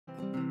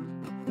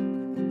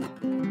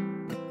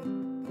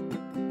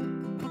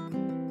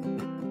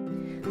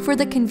For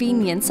the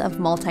convenience of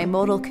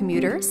multimodal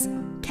commuters,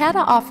 CATA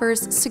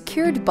offers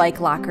secured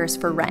bike lockers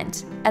for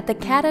rent at the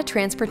CATA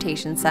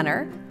Transportation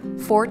Center,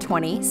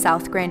 420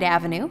 South Grand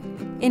Avenue,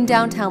 in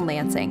downtown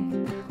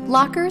Lansing.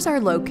 Lockers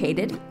are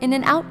located in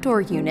an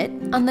outdoor unit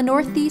on the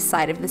northeast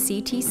side of the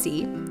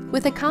CTC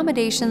with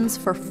accommodations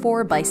for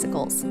 4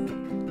 bicycles.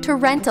 To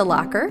rent a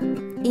locker,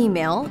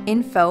 email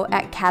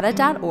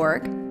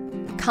info@cata.org,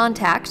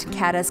 contact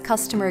CATA's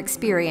customer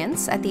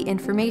experience at the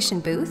information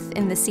booth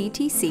in the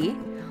CTC,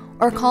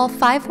 or call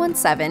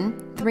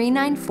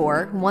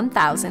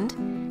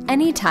 517-394-1000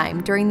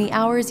 anytime during the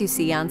hours you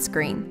see on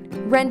screen.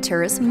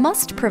 Renters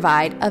must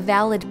provide a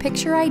valid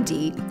picture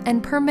ID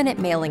and permanent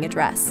mailing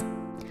address.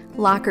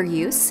 Locker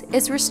use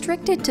is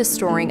restricted to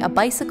storing a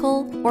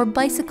bicycle or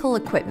bicycle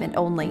equipment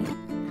only.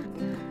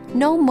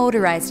 No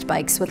motorized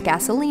bikes with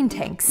gasoline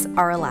tanks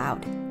are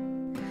allowed.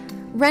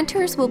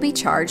 Renters will be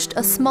charged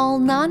a small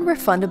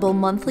non-refundable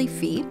monthly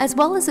fee as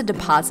well as a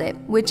deposit,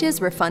 which is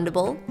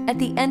refundable at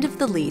the end of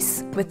the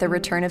lease with the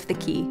return of the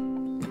key.